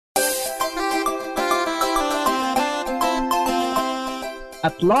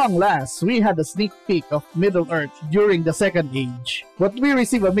At long last, we had a sneak peek of Middle-earth during the Second Age, but we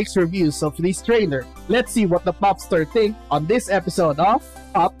received a mixed reviews of this trailer. Let's see what the Popstar think on this episode of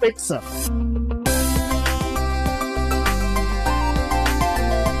Pop Pixel.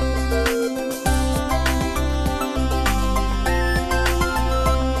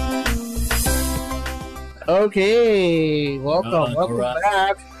 Okay, welcome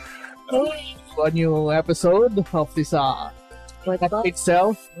back to a new episode of this Pop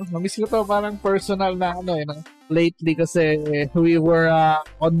Pixel. Namiss ko to, parang personal na lately kasi we were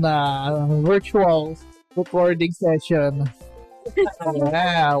on a virtual recording session.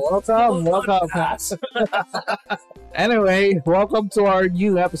 Yeah, welcome. Anyway, welcome to our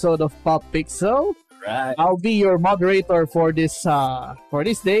new episode of Pop Pixel. Right. I'll be your moderator for this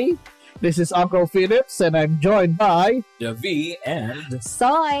day. This is Uncle Phillips, and I'm joined by The V and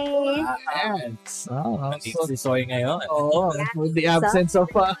Soy! si Soy ngayon. With the absence of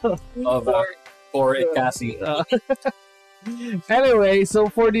or Cassie. Anyway, so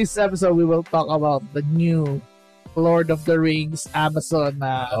for this episode, we will talk about the new Lord of the Rings Amazon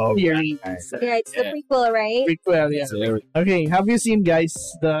series. Yeah, it's the prequel, right? Prequel, yeah. Okay, have you seen, guys,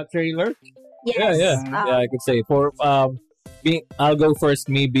 the trailer? Yes. Yeah, I could say for I'll go first.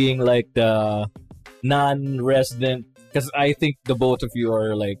 Me being like the non-resident, because I think the both of you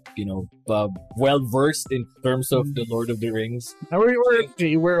are well versed in terms of the Lord of the Rings.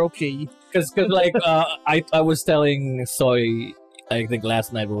 We're okay. Because like I was telling Soy, I think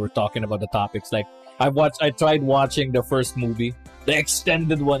last night we were talking about the topics. Like I tried watching the first movie, the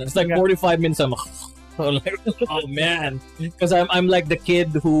extended one. It's like 45 minutes. I'm like, oh man, because I'm like the kid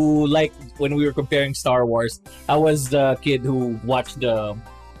who, like, when we were comparing Star Wars, I was the kid who watched the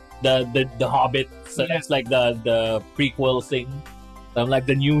Hobbit. So it's like the prequel thing. I'm like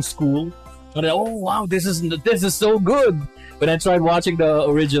the new school. And oh wow, this is so good. When I tried watching the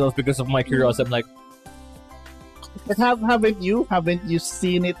originals because of my curiosity, I'm like, But haven't you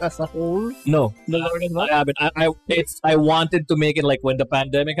seen it as a whole? no, The Lord of the I haven't. I wanted to make it, like, when the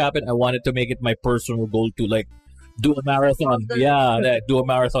pandemic happened, I wanted to make it my personal goal to like do a marathon. Do a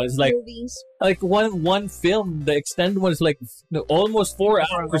marathon. It's like Movies. one film. The extended one is like almost 4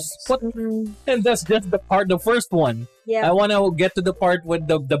 hours. What? And that's just the first one. Yeah. I want to get to the part with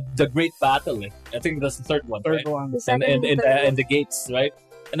the great battle. I think that's the third one. Third right? one. The And second and third and the gates, right?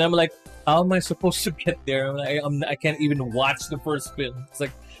 And I'm like, how am I supposed to get there? I can't even watch the first film. It's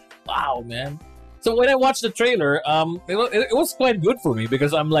like, wow, man. So when I watched the trailer, it was quite good for me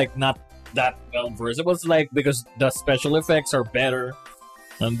because I'm like not that well versed. It was like because the special effects are better,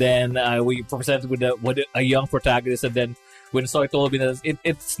 and then we presented with a young protagonist, and then when Soy told me that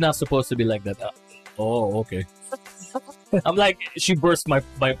it's not supposed to be like that. Oh, okay. I'm like, she burst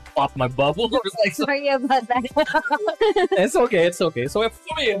popped my bubble. Like, Sorry about that. it's okay. So for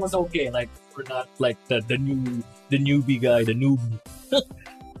me, it was okay. Like, we're not like the newbie guy, the noob.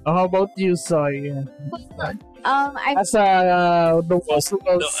 How about you, Soy? I'm As the one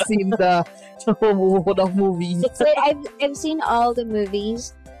who has seen the movies. but I've seen all the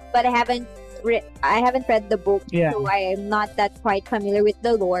movies, but I haven't read the book, Yeah. so I am not that quite familiar with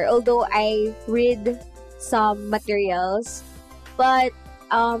the lore. Although I read some materials, but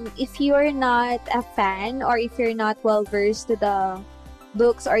if you're not a fan or if you're not well versed to the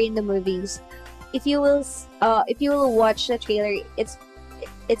books or in the movies, if you will watch the trailer, it's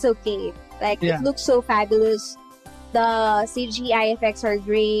okay. Like, Yeah. it looks so fabulous. The CGI effects are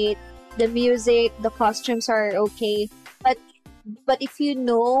great. The music, the costumes are okay. But if you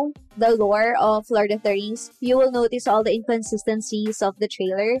know the lore of Lord of the Rings, you will notice all the inconsistencies of the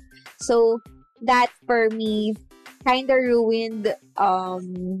trailer. So that for me kind of ruined.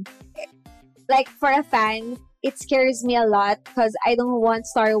 Like, for a fan, it scares me a lot because I don't want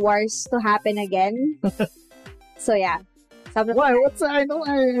Star Wars to happen again. So yeah. Why? I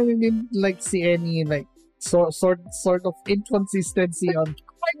didn't see any sort of inconsistency on.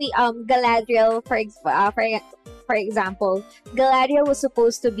 For me, Galadriel, for example, Galadriel was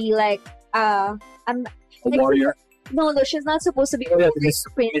supposed to be like A warrior. No, she's not supposed to be a Yeah, princess.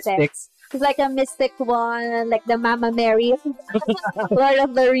 mystic. She's like a mystic one, like the Mama Mary of Lord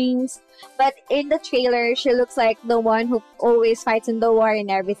of the Rings. But in the trailer, she looks like the one who always fights in the war and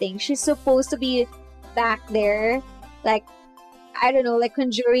everything. She's supposed to be back there, like, I don't know, like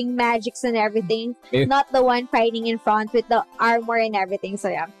conjuring magics and everything. Yeah. Not the one fighting in front with the armor and everything. So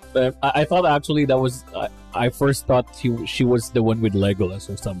yeah. But I thought actually that was. I first thought she was the one with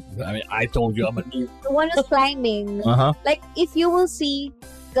Legolas or something. I mean, I told you I'm a noob. The one who's climbing. Uh huh. Like, if you will see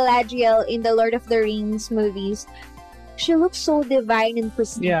Galadriel in the Lord of the Rings movies, she looks so divine and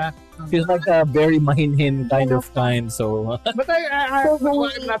pristine. Yeah. She's like a very mahinhin kind. So But So I'm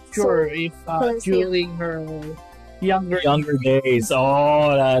holy, not sure so if close, during her younger days.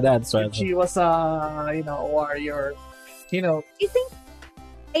 Oh, that's right. she was a warrior. I think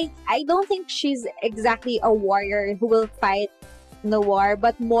I don't think she's exactly a warrior who will fight in the war,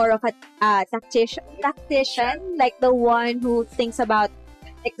 but more of a tactician, like the one who thinks about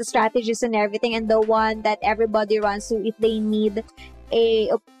like the strategies and everything, and the one that everybody runs to if they need a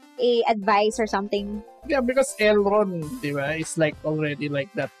advice or something. Yeah, because Elrond, diba, is like already like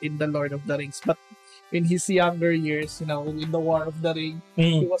that in the Lord of the Rings. But in his younger years, in the War of the Ring,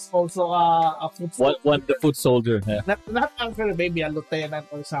 he was also a foot soldier. One the foot soldier. Yeah. Not actually maybe a lieutenant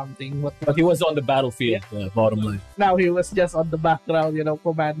or something. But he was on the battlefield. Bottom line. Now he was just on the background,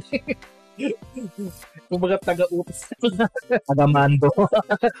 commanding. Kumbaga taga-utos. Tagamando.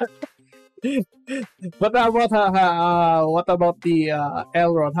 But what about the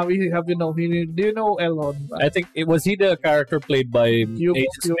Elrond? Have you know? Do you know Elrond? I think it was he the character played by Hugo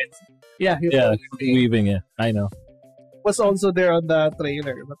Agent Smith. Yeah, Weaving. Yeah, I know. was also there on the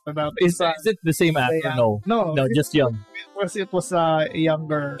trailer. But Is it the same actor? No, just young. It was a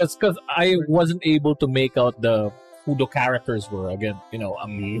younger. It's because I wasn't able to make out who the characters were. Again,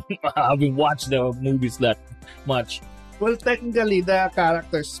 I haven't watched the movies that much. Well, technically, the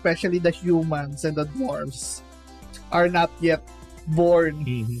characters, especially the humans and the dwarves, are not yet born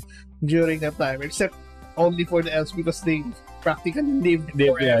during that time, except only for the elves because they practically lived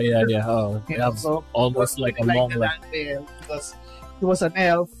forever. Yeah. Oh, So almost like a long life. Because he was an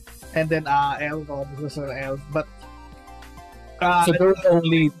elf, and then Elrond was an elf. But So there were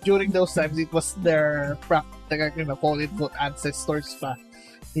only during those times, it was their practical, call it ancestors pa.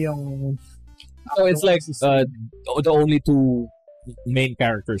 Yung so it's like the only two main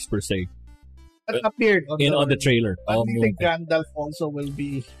characters per se that appeared on the trailer. I think Gandalf also will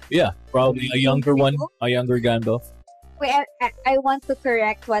be. Yeah, probably a younger one, a younger Gandalf. Wait, I want to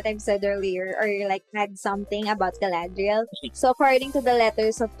correct what I've said earlier, or like add something about Galadriel. So according to the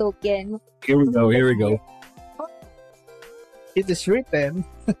letters of Tolkien, Here we go. It is written.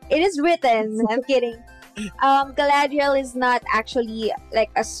 it is written. I'm kidding. Galadriel is not actually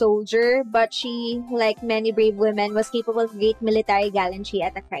like a soldier, but she, like many brave women, was capable of great military gallantry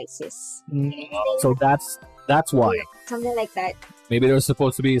at a crisis. So that's why. Something like that. Maybe there was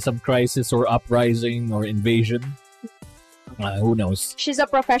supposed to be some crisis or uprising or invasion. Who knows? She's a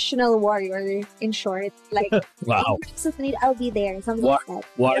professional warrior, in short. Like, Wow. I'll be there. Something like that.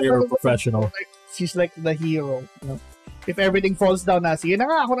 Warrior professional. She's like the hero. If everything falls down, sige na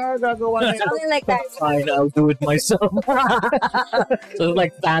nga, ako na gagawa na. Something like that. Fine, I'll do it myself. So it's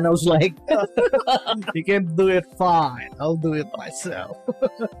like Thanos, like. You can do it fine. I'll do it myself.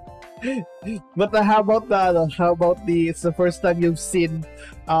 But how about it's the first time you've seen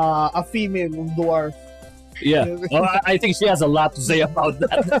a female dwarf. Yeah. Well, I think she has a lot to say about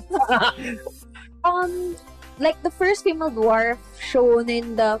that. Like the first female dwarf shown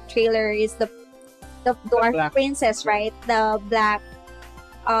in the trailer is the dwarf black princess, right? The black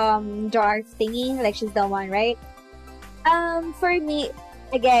dwarf thingy, like she's the one, right? For me,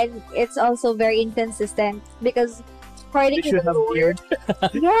 again, it's also very inconsistent because according They to should the have lore, beard.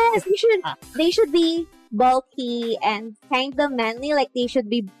 yes, they should be bulky and kind of manly, like they should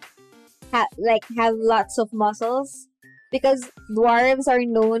be have lots of muscles because dwarves are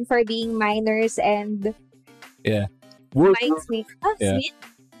known for being miners and minesmith. Yeah.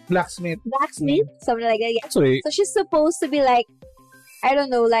 Blacksmith. Something like that. Yeah. Actually, So she's supposed to be like, I don't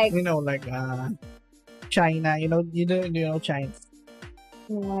know, like Like China. You know China.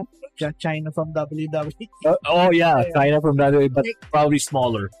 China from WWE. China from that way, but probably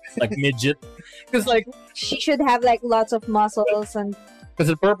smaller, like midget. Because she should have like lots of muscles and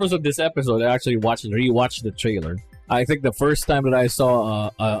the purpose of this episode, I actually rewatched the trailer. I think the first time that I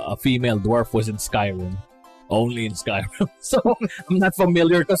saw a female dwarf was in Skyrim. Only in Skyrim. So I'm not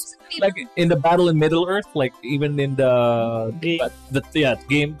familiar because like in the Battle in Middle Earth, like even in the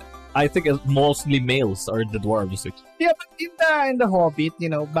game, I think it's mostly males are the dwarves. Yeah, but in the Hobbit,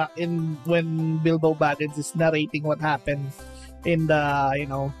 back in when Bilbo Baggins is narrating what happened in the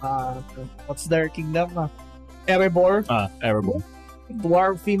what's their kingdom? Erebor. Erebor.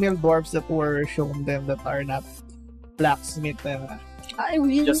 Female dwarves that were shown them that are not blacksmith. I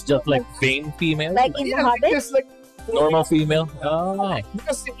really Just like vain female, like in the Hobbit. Just like normal female. Oh,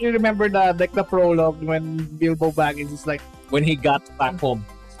 because if you remember the prologue when Bilbo Baggins is like when he got back home.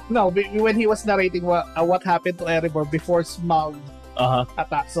 no, when he was narrating what happened to Erebor before Smaug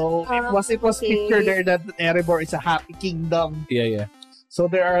attack. So it was okay. pictured there that Erebor is a happy kingdom. Yeah. So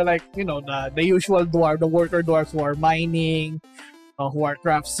there are like, the usual dwarf, the worker dwarfs who are mining, who are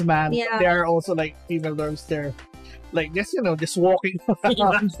craftsmen. Yeah. There are also like female dwarfs there, like just walking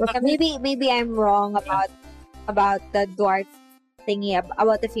around. Maybe I'm wrong about the dwarf thingy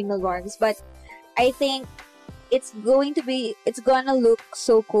about the female dwarves, but I think it's gonna look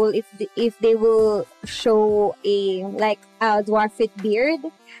so cool if they will show a dwarf with beard,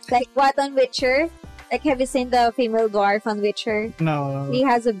 like what on Witcher. Like, have you seen the female dwarf on Witcher? No. He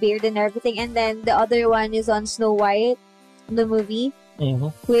has a beard and everything, and then the other one is on Snow White, the movie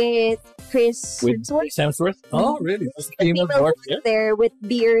with Chris Hemsworth. Oh, really? There's a female dwarf here? there with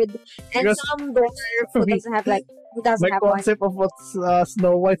beard, and Because some dwarf who doesn't have My have one. concept of what's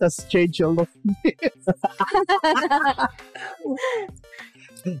Snow White has changed a lot.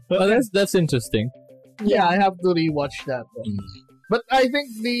 Well, that's interesting. Yeah, I have to rewatch that one. Mm. But I think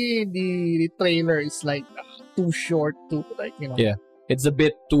the trailer is like too short to Yeah. It's a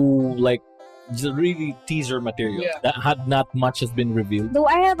bit too just really teaser material. Yeah. That had not much has been revealed. Though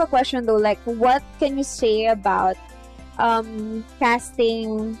I have a question though, like what can you say about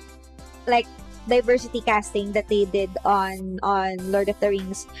casting, like diversity casting that they did on Lord of the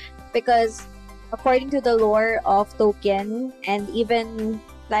Rings? Because according to the lore of Tolkien and even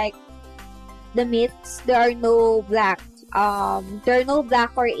like the myths, there are no black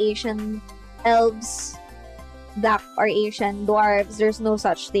or Asian elves, black or Asian dwarves. There's no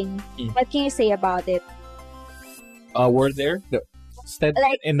such thing. Mm. What can you say about it? Were there instead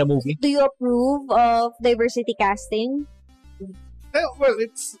in the movie? Do you approve of diversity casting? Well,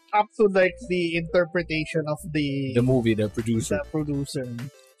 it's up to like the interpretation of the The movie, the producer. producer.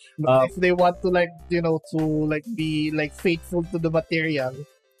 But if they want to be like faithful to the material,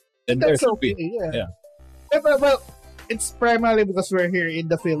 And there that's should okay. be. Yeah. Yeah. Well, it's primarily because we're here in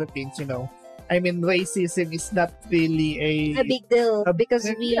the Philippines. I mean, racism is not really A big deal because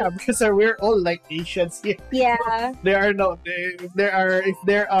because we're all like Asians here. yeah. If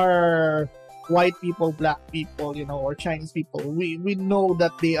there are white people, black people, or Chinese people, we know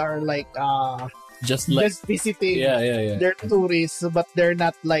that they are like Just like just visiting. yeah. They're tourists, but they're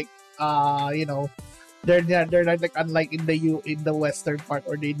not like they're not like unlike in the western part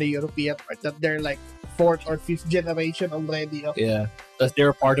or in the European part that they're like fourth or fifth generation already of Yeah. Because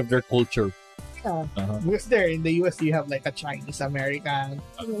they're part of their culture. Yeah. Uh-huh. Because there in the US you have like a Chinese American,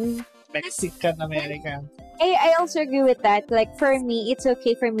 Mhm. Mexican American. I also agree with that. Like for me, it's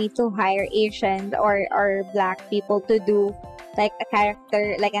okay for me to hire Asian or black people to do like a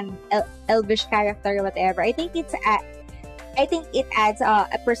character, like an elvish character or whatever. I think it adds a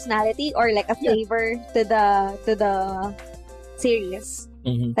personality or like a flavor to the series.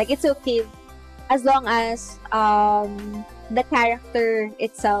 Mm-hmm. Like it's okay as long as the character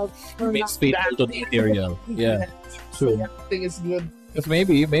itself will Makes not- faithful to the material. Yeah. True. Everything is good. Because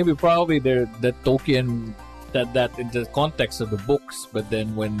maybe probably the Tolkien that in the context of the books, but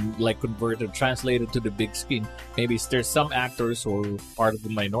then when converted, translated to the big screen, maybe there's some actors who are part of the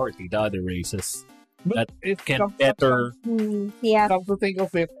minority, the other races, that If can come better. yeah. to think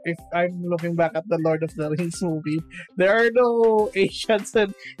of it, if I'm looking back at the Lord of the Rings movie, there are no Asians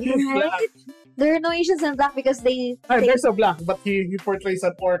and black. There are no Asians and black because they There's a black, but he portrays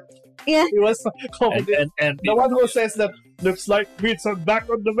an orc. Yeah. He was confident. And The one who says that looks like meat's on back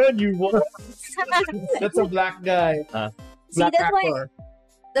on the menu. That's a black guy. Black actor.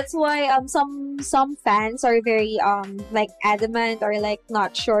 that's why some fans are very adamant or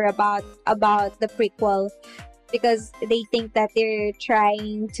not sure about the prequel because they think that they're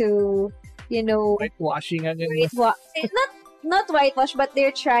trying to Whitewashing and not whitewash, but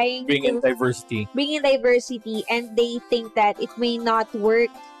they're trying bring in to diversity. bring in diversity, and they think that it may not work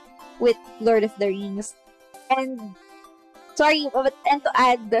with Lord of the Rings. And to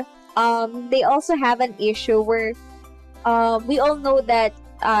add, they also have an issue where we all know that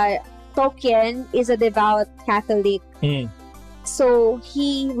Tolkien is a devout Catholic. So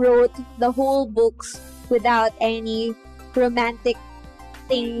he wrote the whole books without any romantic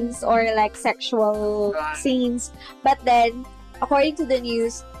things or sexual scenes. But then, according to the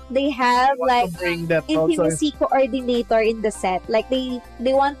news, they have bring that also. intimacy coordinator in the set. They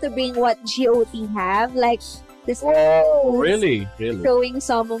want to bring what GOT have, this Oh, really? showing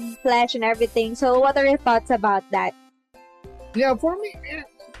some flesh and everything. So what are your thoughts about that? Yeah, for me,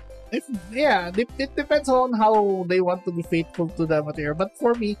 it depends on how they want to be faithful to the material. But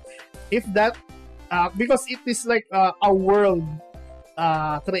for me, if that, because it is like a world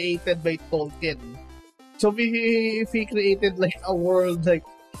created by Tolkien. So if he created like a world like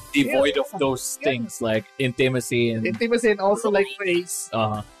Devoid of those things like intimacy and intimacy and also like race,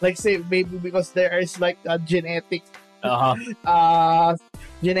 uh like say maybe because there is like a genetic Uh-huh.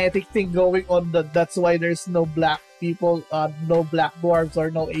 genetic thing going on. That's why there's no black people, no black dwarves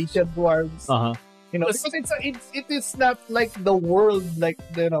or no Asian dwarves. Uh-huh. Because it is not like the world like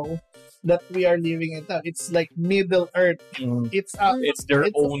that we are living in now. It's like Middle Earth. It's their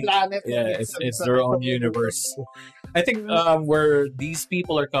it's own a planet. yeah, it's their own universe. I think where these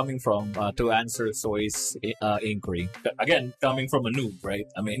people are coming from to answer Soy's inquiry, again, coming from a noob, right?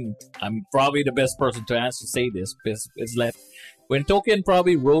 I mean, I'm probably the best person to say this because it's that when Tolkien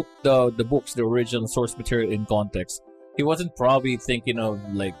probably wrote the books, the original source material in context, he wasn't probably thinking of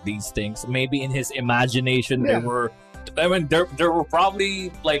like these things. Maybe in his imagination, there were. I mean, there were probably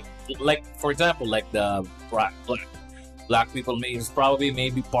like for example, like the black people.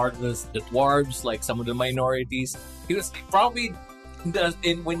 Maybe part of the dwarves, like some of the minorities. He was probably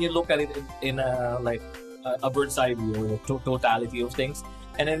when you look at it in a bird's eye view, totality of things.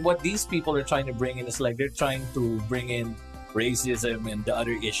 And then what these people are trying to bring in is like they're trying to bring in racism and the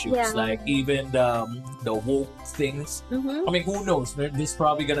other issues, like even the woke things. Mm-hmm. I mean, who knows? There's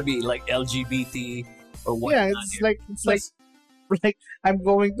probably gonna be like LGBT or what. Yeah, it's like I'm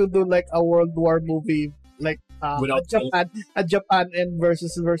going to do like a World War movie, like a Japan and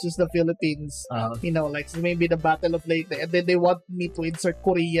versus the Philippines. Like so maybe the Battle of Leyte, and then they want me to insert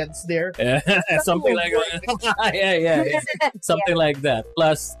Koreans there. Something like that. yeah. Something like that.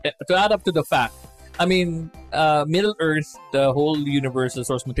 Plus, to add up to the fact, I mean, Middle Earth, the whole universe, the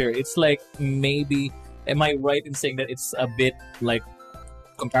source material, it's like maybe, am I right in saying that it's a bit like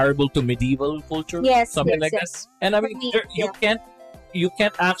comparable to medieval culture? Yes, something like that. And I mean, you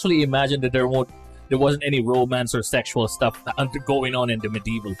can't actually imagine that there wasn't any romance or sexual stuff going on in the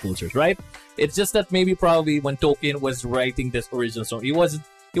medieval cultures, right? It's just that maybe probably when Tolkien was writing this original story, he was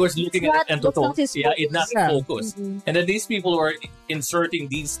looking at it and it's not focused. Mm-hmm. And then these people who are inserting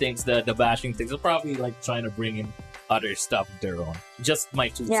these things, the bashing things, are probably like trying to bring in other stuff of their own. Just my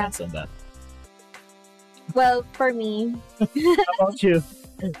 2 cents on that. Well, for me, how about you?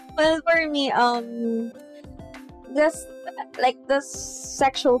 Well, for me, just like the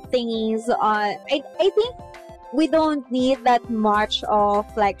sexual thingies on, I think we don't need that much of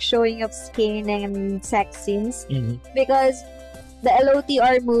like showing of skin and sex scenes, because the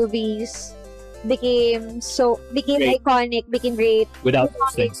LOTR movies became great. Iconic, became great without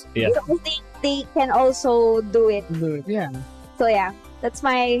those things. Yeah, so I think they can also do it. Yeah. So yeah, that's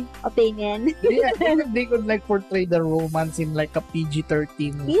my opinion. Yeah, they could like portray the romance in like a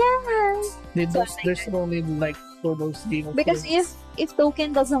PG-13. Yeah. There's only like for those Game of because Thrones. if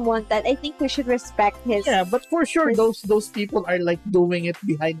Tolkien doesn't want that, I think we should respect his. Yeah, but for sure those people are like doing it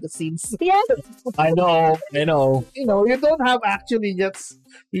behind the scenes. Yeah. I know. You don't have actually they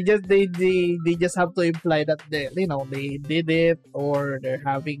just have to imply that they did it or they're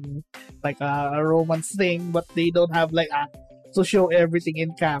having like a romance thing, but they don't have like to show everything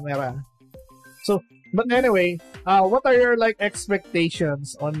in camera. So, but anyway, what are your like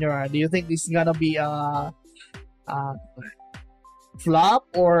expectations on your? Do you think this is gonna be a flop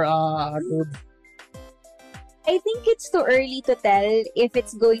or good? I think it's too early to tell if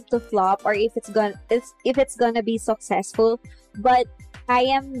it's going to flop or if it's gonna be successful. But I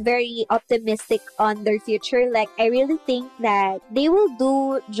am very optimistic on their future. Like, I really think that they will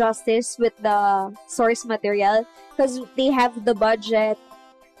do justice with the source material because they have the budget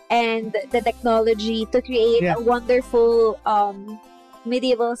and the technology to create a wonderful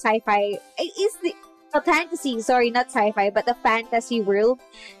medieval sci-fi. Is a fantasy, sorry, not sci-fi, but a fantasy world.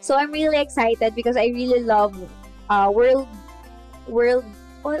 So I'm really excited because I really love world.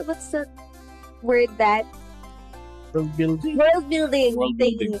 What's the word that? World building. World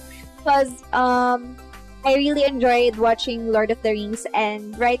building. Because I really enjoyed watching Lord of the Rings,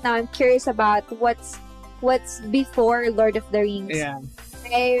 and right now I'm curious about what's before Lord of the Rings. Yeah.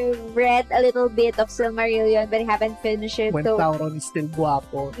 I read a little bit of Silmarillion, but I haven't finished it. When Sauron is still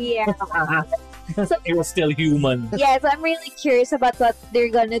guapo. Yeah. So, he was still human. Yeah, so I'm really curious about what they're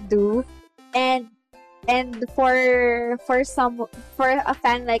gonna do, and for a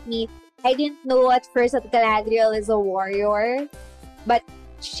fan like me, I didn't know at first that Galadriel is a warrior, but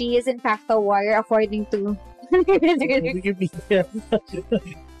she is in fact a warrior according to Wikipedia.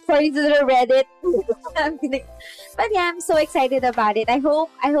 according to the Reddit. I'm kidding. But yeah, I'm so excited about it. I hope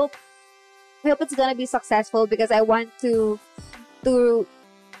it's gonna be successful because I want to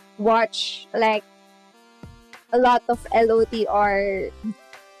watch like a lot of LOTR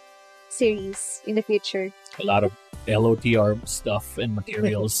series in the future. A lot of LOTR stuff and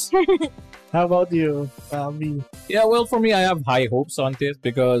materials. How about you, me? Yeah, well, for me, I have high hopes on this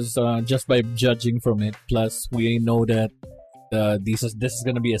because just by judging from it, plus we know that this is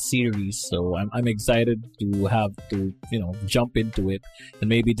gonna be a series, so I'm excited to have to jump into it, and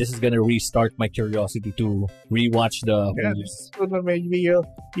maybe this is gonna restart my curiosity to rewatch the Yeah, movies. so then maybe you'll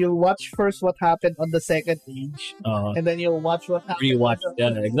watch first what happened on the second age, and then you'll watch what happened. Rewatch. on Yeah,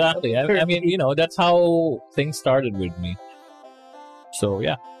 the exactly. I third mean, age. that's how things started with me. So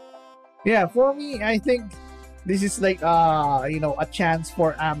yeah, Yeah, for me, I think this is like a chance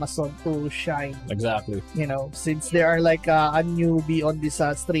for Amazon to shine. exactly. Since they are like a newbie on this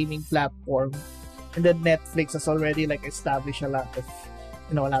streaming platform, and then Netflix has already like established a lot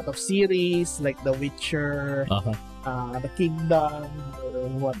of series like The Witcher, The Kingdom, or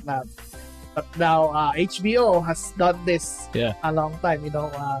whatnot. But now HBO has done this a long time.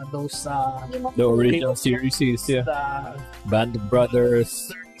 Those The original series, yeah. the Band of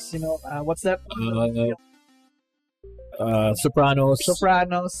Brothers, what's that? Sopranos,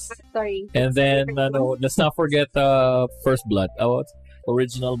 Sorry. and then no, let's not forget First Blood. What?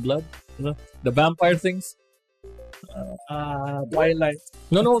 Original Blood? The vampire things? Twilight.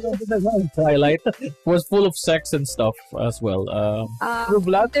 No, Twilight was full of sex and stuff as well. True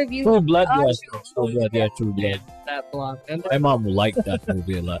Blood. Interview. True Blood, Oh, yes. True Blood, yeah, True Blood. That one. And My mom liked that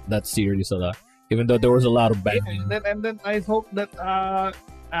movie a lot, that series a lot, even though there was a lot of banging. then I hope that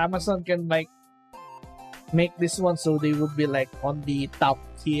Amazon can like make this one so they would be like on the top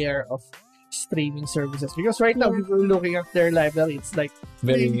tier of streaming services, because right now Yeah. people are looking at their library, it's like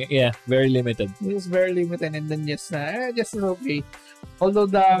Very limited. it's very limited, and then just okay, although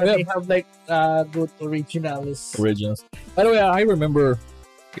Yeah. they have like good originals. Originals. By the way, I remember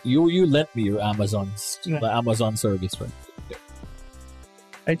you lent me your Yeah. the Amazon service, right?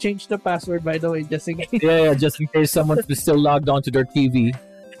 I changed the password, by the way, just in case. Yeah, just in case someone's still logged onto their TV.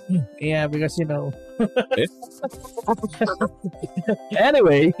 Yeah, because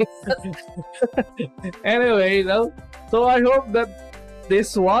Anyway, anyway, so I hope that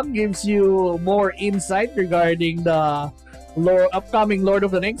this one gives you more insight regarding the upcoming Lord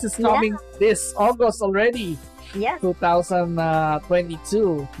of the Rings. It's coming this August already, Yes.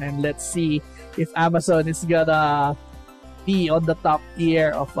 2022, and let's see if Amazon is gonna be on the top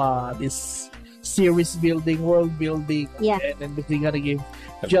tier of this series building, world building, Yeah. and if they're gonna give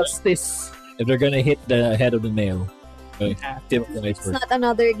justice. if they're gonna hit the head of the nail, tip of the It's iceberg. not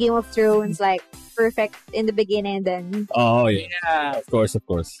another Game of Thrones like perfect in the beginning and then Oh yeah, Yeah, of course.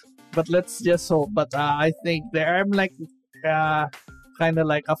 but let's just hope. But I think I'm like kind of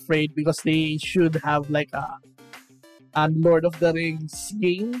like afraid, because they should have like a Lord of the Rings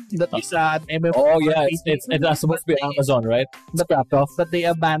game that is an MMO. Oh yeah, it's supposed to be Amazon, right? Scrapped off. But they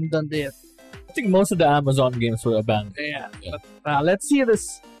abandoned it. I think most of the Amazon games were abandoned. Yeah. Yeah. But let's see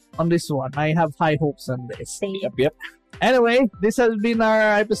this on this one. I have high hopes on this. thing. Yep. Anyway, this has been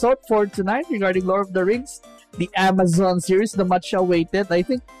our episode for tonight regarding Lord of the Rings, the Amazon series, the much awaited. I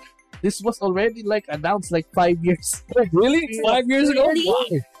think this was already like announced like 5 years. Really? 5 years ago? Really? Wow.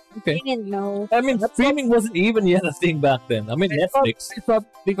 Okay. I didn't know. I mean, streaming wasn't even yet a thing back then. I mean, Netflix. I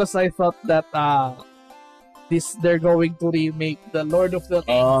thought that they're going to remake the Lord of the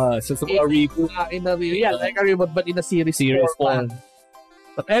Rings So it's a reboot in a like a reboot, but in a series form.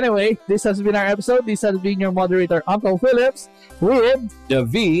 But anyway, this has been our episode. This has been your moderator, Uncle Phillips, with The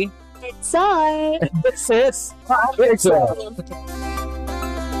V. It's I. this is Pixel.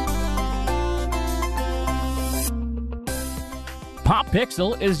 Pop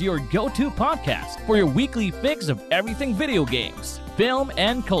Pixel is your go-to podcast for your weekly fix of everything video games, film,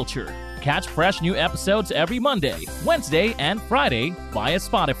 and culture. Catch fresh new episodes every Monday, Wednesday, and Friday via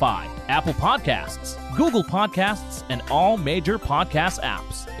Spotify, Apple Podcasts, Google Podcasts, and all major podcast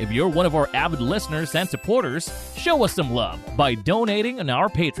apps. If you're one of our avid listeners and supporters, show us some love by donating on our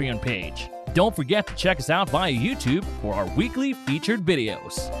Patreon page. Don't forget to check us out via YouTube for our weekly featured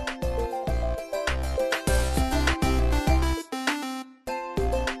videos.